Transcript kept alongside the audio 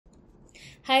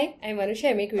Hi, I'm Anusha.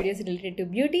 I make videos related to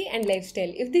beauty and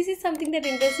lifestyle. If this is something that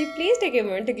interests you, please take a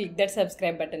moment to click that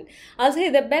subscribe button. Also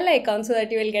hit the bell icon so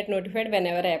that you will get notified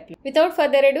whenever I upload. Without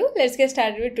further ado, let's get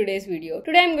started with today's video.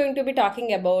 Today I'm going to be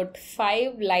talking about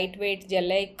 5 lightweight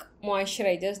gel-like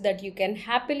moisturizers that you can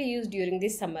happily use during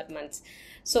these summer months.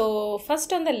 So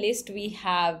first on the list we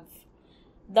have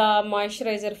the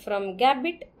moisturizer from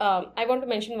Gabit. I want to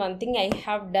mention one thing. I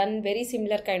have done very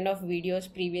similar kind of videos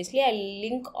previously. I'll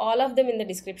link all of them in the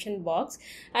description box.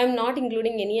 I'm not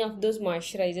including any of those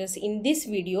moisturizers in this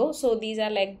video. So these are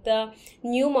like the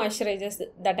new moisturizers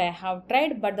that I have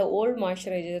tried, but the old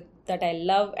moisturizer that I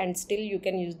love and still you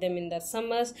can use them in the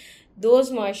summers.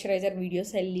 Those moisturizer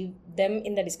videos, I'll leave them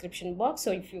in the description box.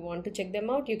 So if you want to check them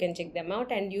out, you can check them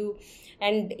out, and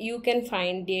you can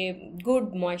find a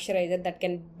good moisturizer that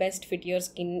can best fit your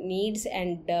skin needs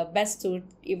and best suit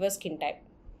your skin type.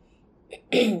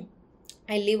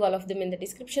 I'll leave all of them in the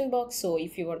description box, so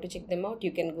if you want to check them out,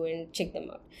 you can go and check them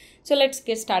out. So let's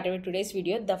get started with today's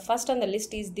video. The first on the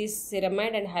list is this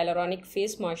Ceramide and Hyaluronic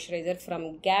Face Moisturizer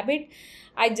from Gabit.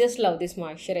 I just love this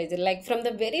moisturizer. Like from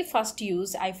the very first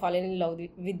use, I fallen in love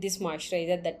with this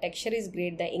moisturizer. The texture is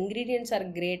great, the ingredients are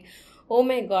great. Oh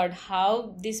my god,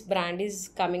 how this brand is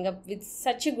coming up with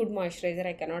such a good moisturizer,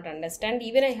 I cannot understand.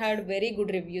 Even I heard very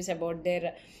good reviews about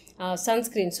their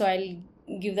sunscreen, so I'll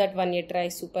give that one a try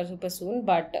super soon.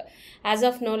 But as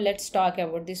of now, let's talk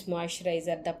about this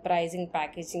moisturizer, the pricing,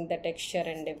 packaging, the texture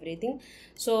and everything.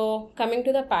 So coming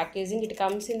to the packaging, it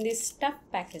comes in this tough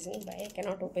packaging. Why I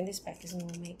cannot open this packaging?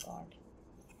 Oh my god.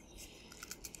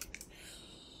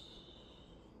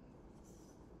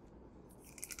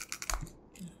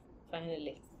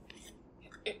 Finally.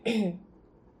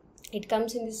 It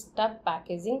comes in this tough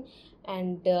packaging,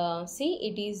 and see,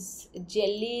 it is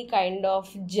jelly kind of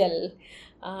gel.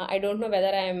 I don't know whether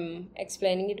I am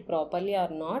explaining it properly or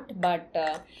not, but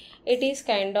it is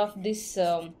kind of this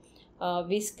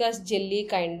viscous jelly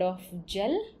kind of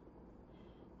gel.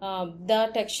 The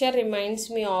texture reminds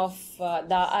me of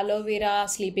the aloe vera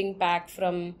sleeping pack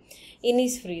from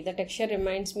Innisfree. The texture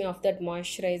reminds me of that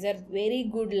moisturizer. Very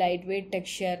good lightweight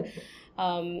texture.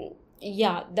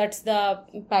 Yeah, that's the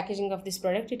packaging of this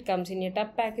product. It comes in a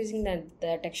tub packaging. That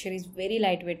the texture is very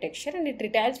lightweight texture, and it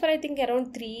retails for I think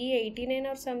around 389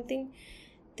 or something,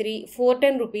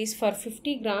 410 rupees for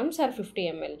 50 grams or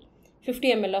 50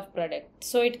 ml of product.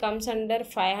 So it comes under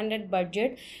 500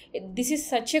 budget. This is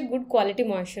such a good quality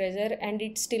moisturizer, and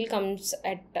it still comes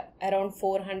at around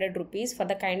 400 rupees for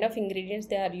the kind of ingredients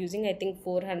they are using. I think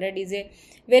 400 is a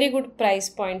very good price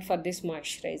point for this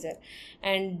moisturizer.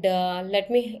 And let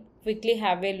me quickly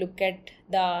have a look at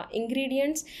the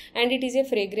ingredients. And it is a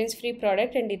fragrance free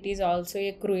product, and it is also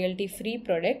a cruelty free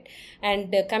product.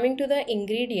 And coming to the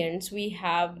ingredients, we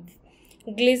have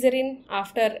glycerin.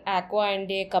 After aqua and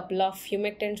a couple of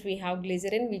humectants, we have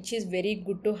glycerin, which is very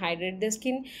good to hydrate the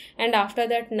skin. And after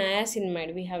that,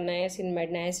 niacinamide. We have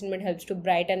niacinamide helps to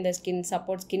brighten the skin,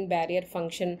 support skin barrier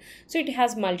function, so it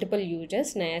has multiple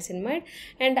uses, niacinamide.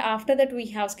 And after that, we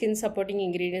have skin supporting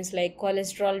ingredients like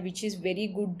cholesterol, which is very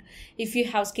good if you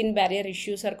have skin barrier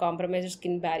issues or compromised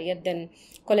skin barrier, then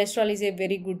cholesterol is a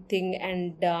very good thing.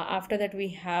 And after that, we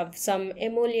have some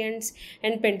emollients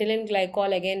and pentylene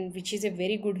glycol again, which is a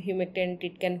very good humectant.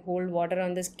 It can hold water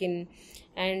on the skin.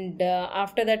 And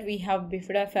after that, we have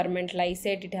bifida ferment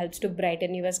lysate. It helps to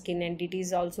brighten your skin, and it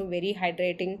is also very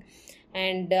hydrating.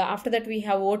 And after that, we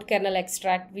have oat kernel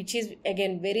extract, which is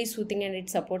again very soothing, and it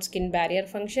supports skin barrier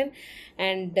function.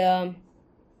 And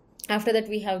after that,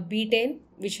 we have betaine,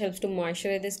 which helps to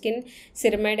moisturize the skin,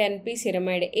 ceramide NP,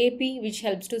 ceramide AP, which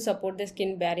helps to support the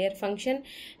skin barrier function.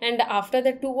 And after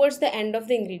that, towards the end of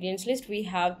the ingredients list, we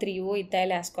have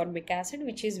 3-O-ethyl ascorbic acid,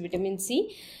 which is vitamin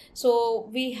C. So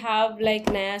we have like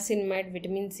niacinamide,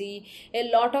 vitamin C,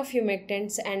 a lot of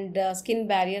humectants and skin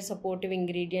barrier supportive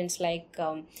ingredients like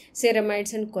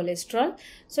ceramides and cholesterol.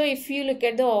 So if you look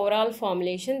at the overall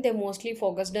formulation, they mostly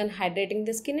focused on hydrating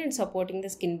the skin and supporting the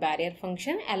skin barrier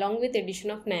function, along with addition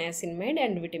of niacinamide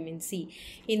and vitamin C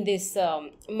in this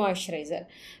moisturizer.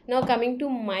 Now coming to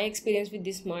my experience with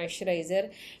this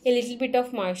moisturizer, a little bit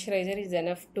of moisturizer is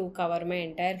enough to cover my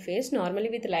entire face. Normally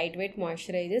with lightweight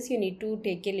moisturizers, you need to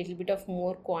take a little bit of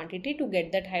more quantity to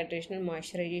get that hydration and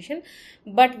moisturization.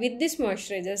 But with this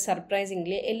moisturizer,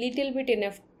 surprisingly, a little bit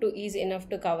is enough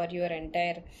to cover your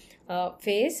entire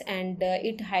face, and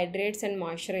it hydrates and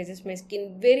moisturizes my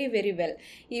skin very well.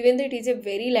 Even though it is a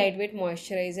very lightweight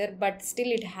moisturizer, but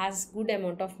still it has good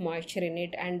amount of moisture in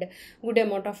it and good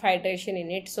amount of hydration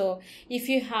in it. So if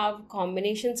you have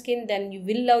combination skin, then you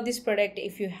will love this product.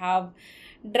 If you have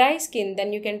dry skin,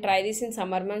 then you can try this in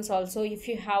summer months also. If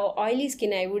you have oily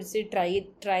skin, I would say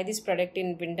try this product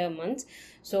in winter months.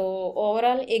 So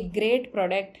overall, a great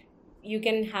product. You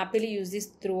can happily use this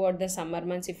throughout the summer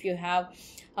months if you have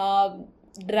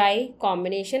dry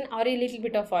combination or a little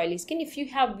bit of oily skin. If you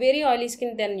have very oily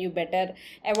skin, then you better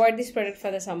avoid this product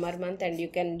for the summer month, and you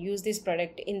can use this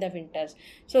product in the winters.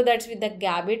 So that's with the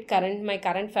Gabit my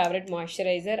current favorite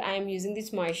moisturizer. I am using this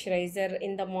moisturizer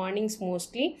in the mornings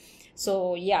mostly.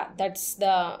 So yeah, that's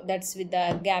with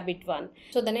the Gabit one.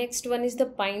 So the next one is the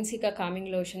Pine Cica calming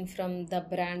lotion from the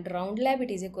brand Round Lab. It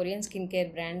is a Korean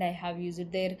skincare brand. I have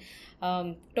used their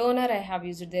toner, I have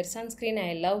used their sunscreen.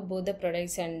 I love both the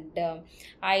products, and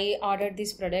I ordered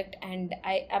this product and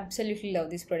I absolutely love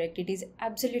this product. It is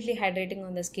absolutely hydrating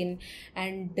on the skin,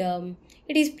 and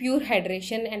it is pure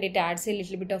hydration, and it adds a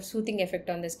little bit of soothing effect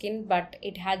on the skin, but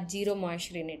it has zero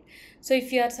moisture in it. So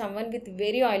if you are someone with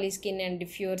very oily skin, and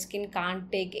if your skin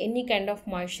can't take any kind of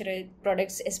moisture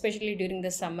products, especially during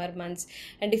the summer months,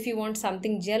 and if you want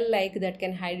something gel like that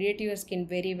can hydrate your skin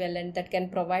very well and that can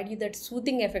provide you that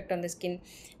soothing effect on the skin,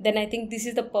 then I think this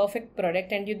is the perfect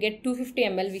product. And you get 250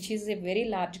 ml, which is a very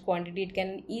large quantity. It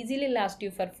can easily last you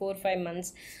for 4 or 5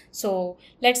 months. So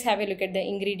let's have a look at the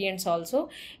ingredients also.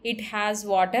 It has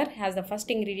water as the first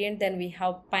ingredient. Then we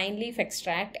have pine leaf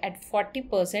extract at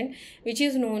 40%, which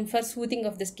is known for soothing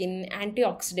of the skin,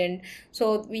 antioxidant.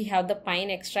 So we have the pine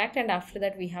extract, and after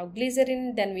that we have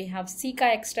glycerin. Then we have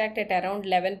cica extract at around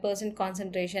 11%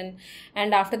 concentration,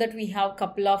 and after that we have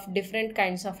couple of different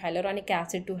kinds of hyaluronic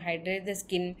acid to hydrate the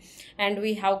skin, and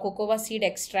we have cocoa seed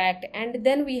extract, and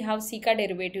then we have cica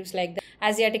derivatives like the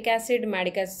asiatic acid,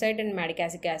 madicacid, and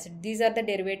madicacic acid. These are the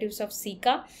derivatives of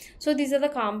cica. So these are the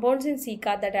compounds in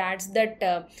cica that adds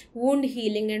that wound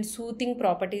healing and soothing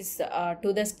properties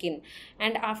to the skin.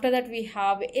 And after that we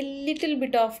have a little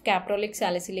bit of caprolic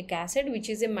salicylic acid, which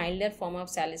is a milder form of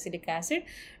salicylic acid,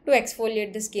 to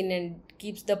exfoliate the skin and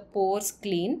keeps the pores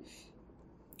clean.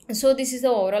 So this is the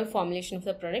overall formulation of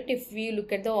the product. If we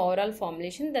look at the overall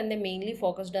formulation, then they mainly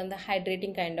focused on the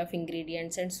hydrating kind of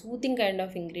ingredients and soothing kind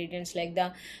of ingredients like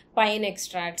the pine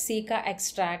extract, cica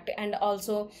extract, and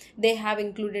also they have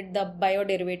included the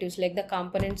bioderivatives like the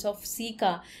components of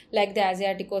cica like the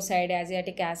asiaticoside,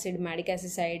 asiatic acid,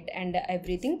 madicacicide, and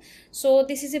everything. So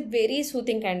this is a very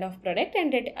soothing kind of product,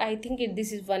 and I think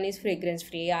this is one is fragrance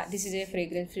free. Yeah, this is a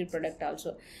fragrance free product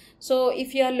also. So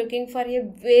if you are looking for a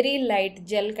very light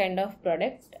gel kind of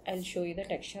product, I'll show you the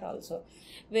texture also.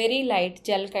 Very light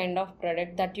gel kind of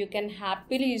product that you can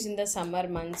happily use in the summer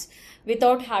months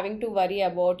without having to worry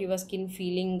about your skin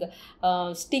feeling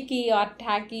sticky or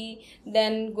tacky.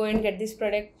 Then go and get this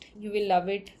product. You will love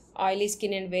it. Oily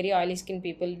skin and very oily skin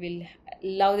people will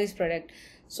love this product.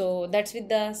 So that's with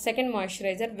the second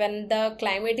moisturizer. When the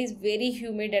climate is very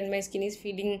humid and my skin is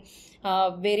feeling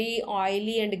very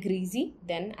oily and greasy,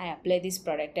 then I apply this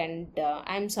product and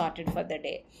I'm sorted for the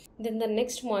day. Then the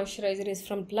next moisturizer is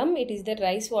from Plum. It is the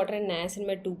rice water and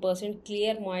niacinamide 2%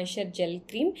 clear moisture gel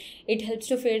cream. It helps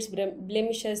to fade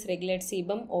blemishes, regulate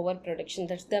sebum overproduction.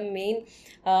 That's the main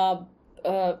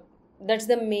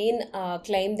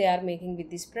claim they are making with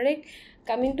this product.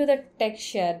 Coming to the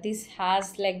texture, this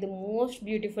has like the most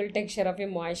beautiful texture of a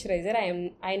moisturizer.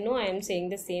 I know I am saying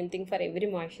the same thing for every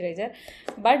moisturizer,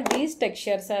 but these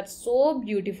textures are so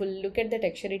beautiful. Look at the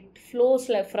texture. It flows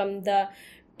like from the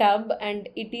tub, and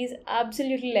it is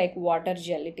absolutely like water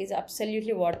gel. It is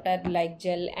absolutely water like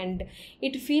gel, and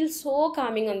it feels so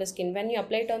calming on the skin. When you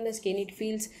apply it on the skin, it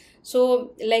feels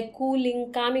so like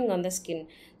cooling, calming on the skin.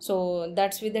 So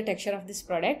that's with the texture of this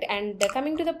product. And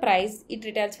coming to the price, it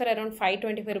retails for around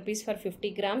 525 rupees for 50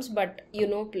 grams, but you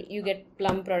know, you get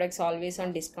Plum products always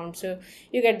on discount, so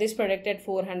you get this product at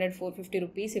 400-450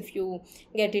 rupees if you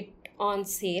get it on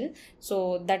sale.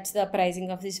 So that's the pricing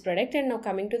of this product. And now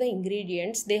coming to the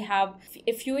ingredients, they have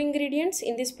a few ingredients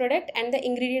in this product, and the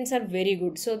ingredients are very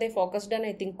good. So they focused on,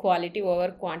 I think, quality over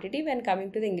quantity when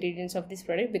coming to the ingredients of this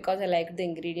product, because I like the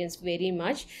ingredients very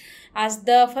much. As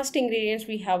the first ingredients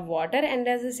we have water, and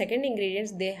as the second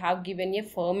ingredients they have given a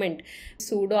ferment,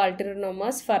 pseudo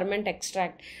alternomus ferment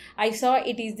extract. I saw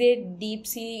it is a deep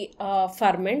sea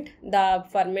ferment, the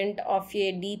ferment of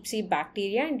a deep sea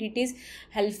bacteria, and it is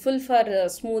helpful for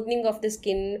smoothing of the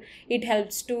skin. It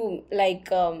helps to like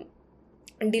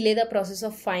delay the process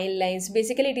of fine lines.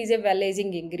 Basically it is a well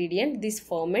aging ingredient, this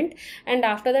ferment. And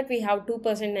after that we have 2%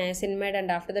 niacinamide, and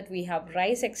after that we have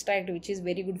rice extract, which is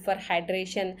very good for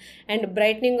hydration and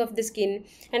brightening of the skin.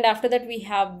 And after that we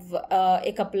have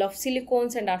a couple of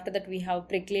silicones, and after that we have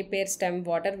prickly pear stem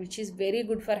water, which is very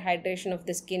good for hydration of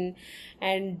the skin.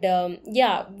 And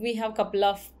yeah, we have couple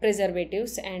of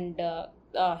preservatives and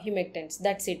humectants.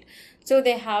 That's it. So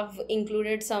they have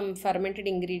included some fermented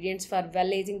ingredients for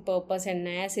well aging purpose, and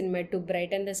niacinamide to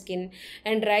brighten the skin,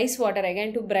 and rice water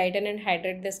again to brighten and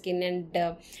hydrate the skin, and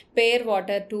pear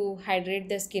water to hydrate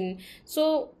the skin.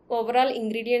 So overall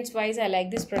ingredients wise, I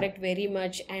like this product very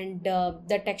much, and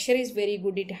the texture is very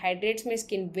good. It hydrates my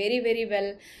skin very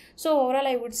well. So overall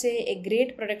I would say a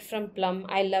great product from Plum.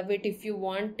 I love it. If you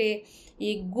want a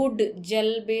good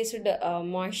gel based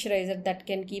moisturizer that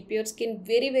can keep your skin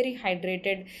very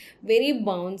hydrated, very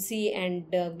bouncy and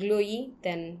glowy,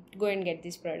 then go and get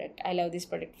this product. I love this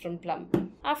product from Plum.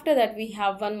 After that we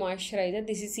have one moisturizer.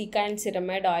 This is Cica and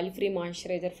Ceramide oil free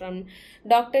moisturizer from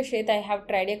Dr. Sheths. I have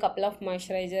tried a couple of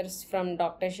moisturizers from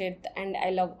Dr. Sheths and I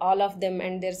love all of them,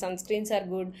 and their sunscreens are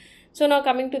good. So now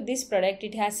coming to this product,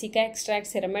 it has Cica extract,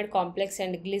 ceramide complex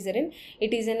and glycerin.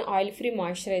 It is an oil free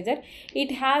moisturizer.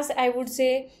 It has, I would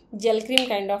say, gel cream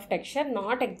kind of texture,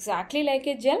 not exactly like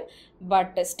a gel,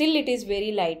 but still it is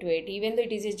very lightweight. Even though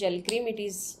it is a gel cream, it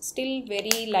is still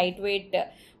very lightweight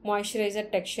moisturizer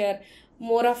texture,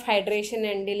 more of hydration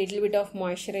and a little bit of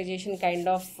moisturization kind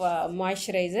of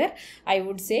moisturizer, I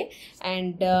would say.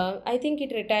 And I think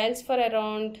it retails for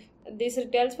around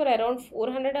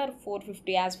 400 or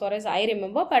 450 as far as I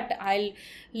remember, but I'll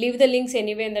leave the links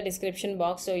anyway in the description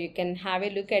box so you can have a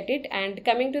look at it. And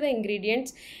coming to the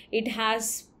ingredients, it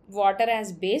has water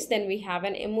as base, then we have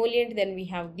an emollient, then we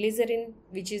have glycerin,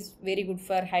 which is very good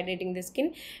for hydrating the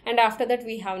skin, and after that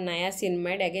we have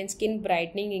niacinamide, again skin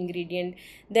brightening ingredient.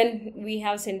 Then we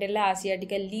have Centella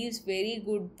asiatica leaves, very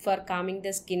good for calming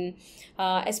the skin,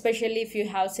 especially if you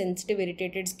have sensitive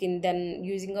irritated skin, then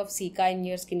using of Cica in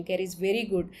your skincare is very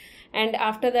good. And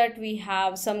after that we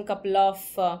have some couple of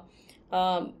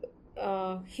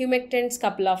humectants,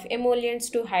 couple of emollients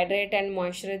to hydrate and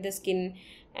moisturize the skin.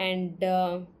 And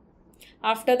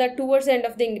after that, towards the end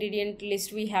of the ingredient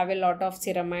list, we have a lot of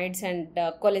ceramides and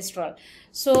cholesterol.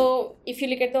 So if you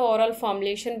look at the overall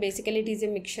formulation, basically it is a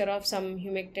mixture of some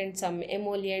humectants, some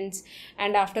emollients,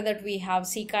 and after that we have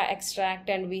Cica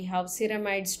extract and we have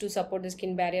ceramides to support the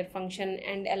skin barrier function,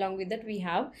 and along with that we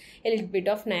have a little bit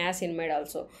of niacinamide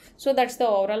also. So that's the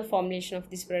overall formulation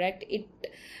of this product.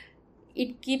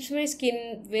 It keeps my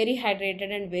skin very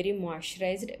hydrated and very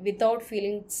moisturized without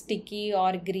feeling sticky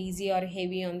or greasy or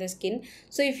heavy on the skin.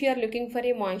 So if you are looking for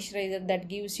a moisturizer that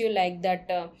gives you like that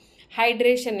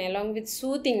hydration along with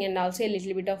soothing and also a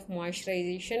little bit of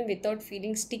moisturization without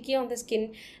feeling sticky on the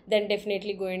skin, then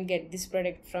definitely go and get this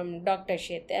product from Dr.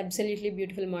 Sheths. Absolutely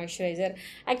beautiful moisturizer.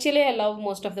 Actually, I love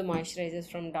most of the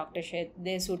moisturizers from Dr. Sheths.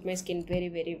 They suit my skin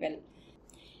very well.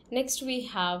 Next we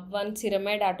have one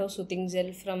Ceramide Auto Soothing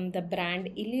Gel from the brand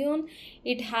Illiyoon.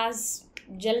 It has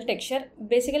gel texture.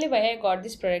 Basically why I got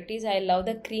this product is I love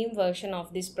the cream version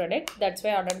of this product. That's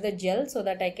why I ordered the gel so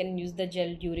that I can use the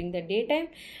gel during the daytime.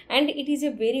 And it is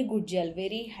a very good gel,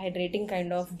 very hydrating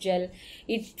kind of gel.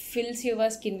 It fills your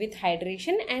skin with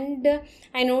hydration. And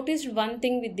I noticed one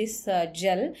thing with this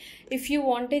gel. If you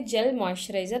want a gel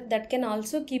moisturizer that can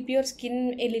also keep your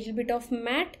skin a little bit of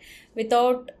matte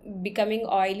without becoming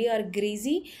oily or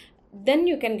greasy, then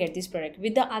you can get this product.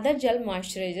 With the other gel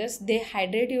moisturizers, they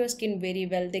hydrate your skin very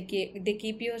well. They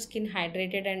keep your skin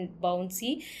hydrated and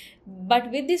bouncy.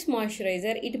 But with this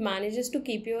moisturizer, it manages to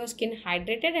keep your skin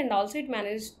hydrated and also it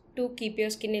manages to keep your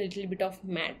skin a little bit of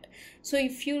matte. So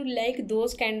if you like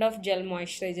those kind of gel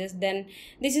moisturizers, then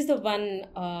this is the one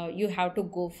you have to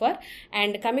go for.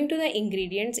 And coming to the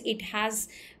ingredients, it has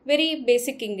very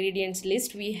basic ingredients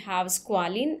list. We have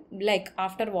squalene, like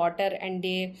after water and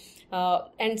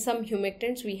some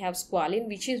humectants, we have squalene,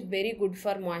 which is very good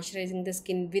for moisturizing the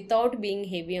skin without being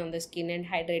heavy on the skin and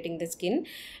hydrating the skin.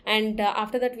 And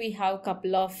after that we have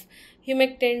couple of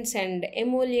humectants and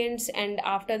emollients, and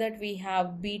after that we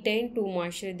have betaine to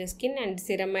moisturize the skin, and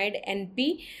ceramide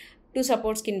NP to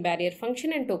support skin barrier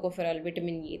function, and tocopherol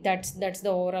vitamin E. That's the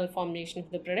overall formulation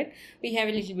of the product. We have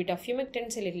a little bit of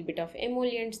humectants, a little bit of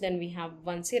emollients, then we have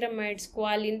one ceramide,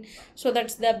 squalene. So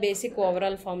that's the basic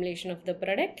overall formulation of the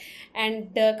product.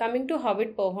 And coming to how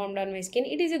it performed on my skin,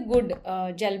 it is a good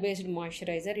gel based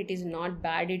moisturizer. It is not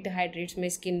bad. It hydrates my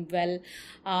skin well,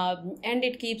 and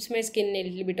it keeps my skin a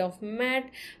little bit of matte,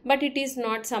 but it is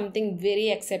not something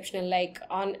very exceptional, like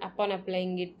upon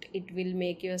applying it will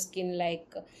make your skin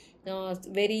like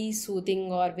very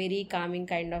soothing or very calming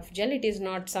kind of gel. It is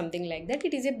not something like that.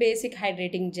 It is a basic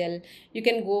hydrating gel. You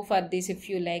can go for this if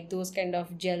you like those kind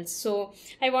of gels. So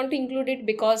I want to include it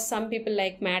because some people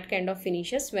like matte kind of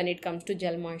finishes when it comes to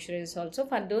gel moisturizers also.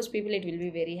 For those people it will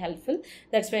be very helpful.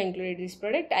 That's why I included this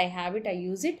product. I have it, I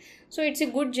use it. So it's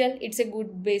a good gel. It's a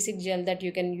good basic gel that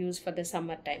you can use for the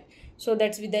summertime. So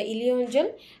that's with the Illiyoon Gel.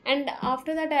 And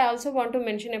after that, I also want to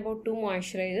mention about two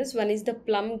moisturizers. One is the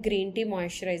Plum Green Tea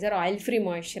Moisturizer, oil-free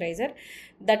moisturizer.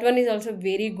 That one is also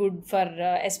very good for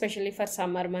especially for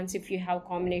summer months if you have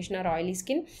combination or oily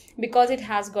skin, because it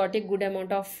has got a good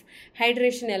amount of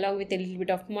hydration along with a little bit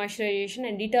of moisturization,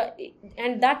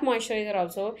 and that moisturizer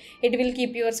also, it will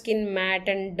keep your skin matte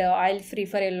and oil free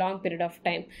for a long period of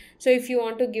time. So if you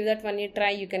want to give that one a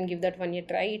try, you can give that one a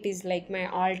try. It is like my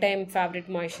all-time favorite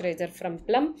moisturizer from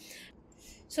Plum.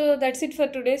 So that's it for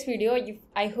today's video.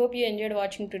 I hope you enjoyed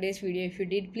watching today's video. If you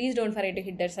did, please don't forget to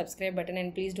hit that subscribe button,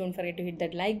 and please don't forget to hit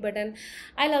that like button.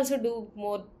 I'll also upload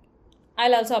more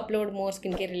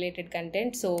skincare related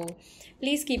content. So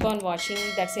please keep on watching.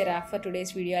 That's a wrap for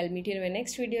today's video. I'll meet you in my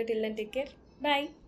next video. Till then, take care. Bye.